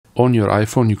On your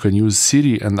iPhone, you can use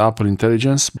Siri and Apple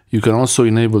Intelligence. You can also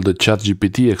enable the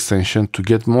ChatGPT extension to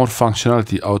get more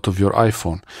functionality out of your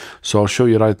iPhone. So I'll show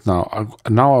you right now.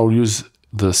 Now I'll use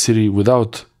the Siri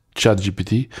without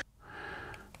ChatGPT.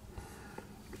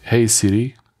 Hey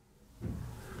Siri.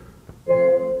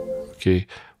 Okay,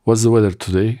 what's the weather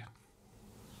today?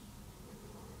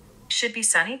 Should be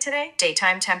sunny today.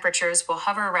 Daytime temperatures will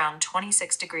hover around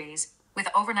 26 degrees with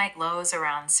overnight lows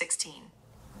around 16.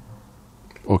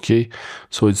 Okay,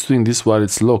 so it's doing this while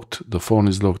it's locked. The phone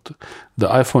is locked. The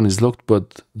iPhone is locked,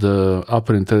 but the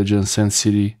Apple Intelligence and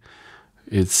Siri,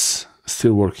 it's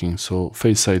still working. So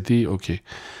Face ID, okay.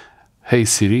 Hey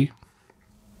Siri.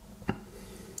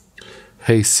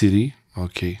 Hey Siri,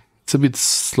 okay. It's a bit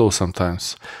slow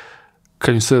sometimes.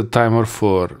 Can you set a timer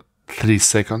for 3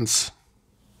 seconds?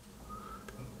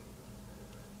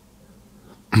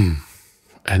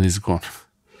 And it's gone.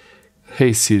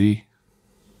 Hey Siri.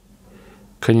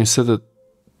 Can you set a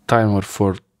timer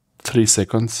for 3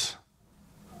 seconds?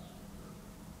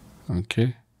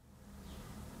 Okay.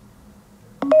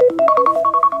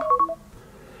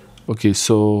 Okay,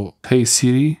 so hey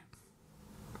Siri,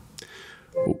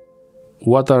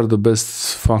 what are the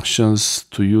best functions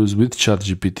to use with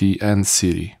ChatGPT and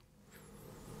Siri?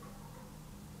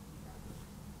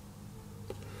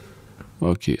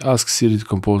 Okay, ask Siri to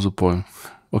compose a poem.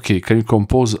 Okay, can you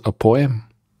compose a poem?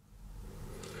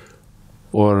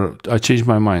 Or I changed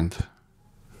my mind.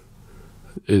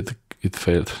 It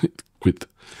failed. It quit.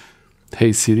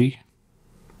 Hey Siri,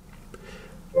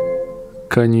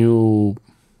 can you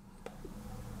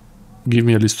give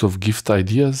me a list of gift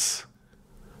ideas?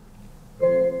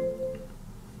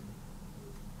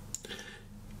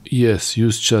 Yes,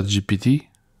 use ChatGPT.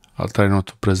 I'll try not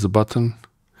to press the button.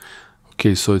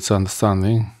 Okay, so it's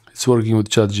understanding. It's working with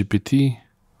ChatGPT.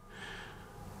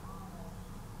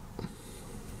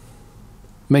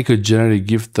 Make a generic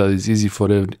gift that is easy for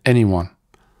anyone.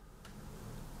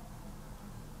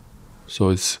 So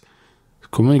it's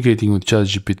communicating with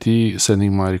ChatGPT,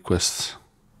 sending my requests.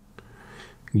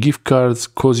 Gift cards,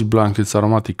 cozy blankets,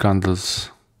 aromatic candles.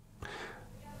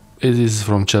 It is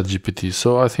from ChatGPT,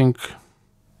 so I think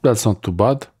that's not too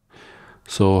bad.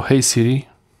 So, hey Siri.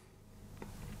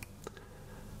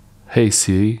 Hey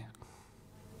Siri.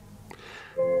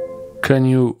 Can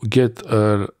you get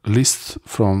a list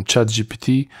from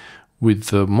ChatGPT with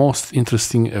the most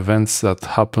interesting events that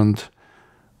happened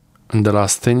in the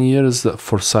last 10 years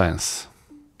for science?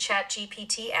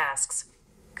 ChatGPT asks,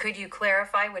 could you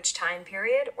clarify which time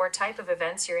period or type of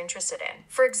events you're interested in?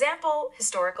 For example,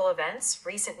 historical events,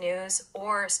 recent news,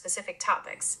 or specific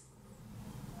topics.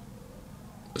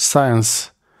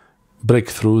 Science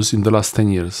breakthroughs in the last 10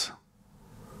 years.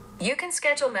 You can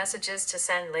schedule messages to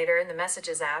send later in the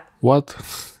Messages app. What?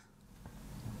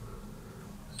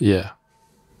 Yeah.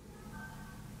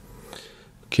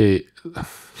 Okay.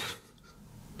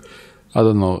 I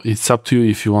don't know. It's up to you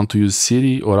if you want to use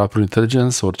Siri or Apple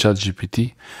Intelligence or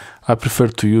ChatGPT. I prefer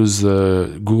to use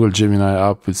Google Gemini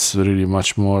app. It's really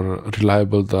much more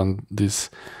reliable than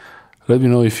this. Let me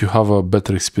know if you have a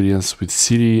better experience with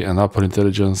Siri and Apple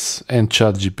Intelligence and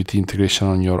ChatGPT integration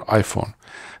on your iPhone.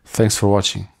 Thanks for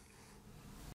watching.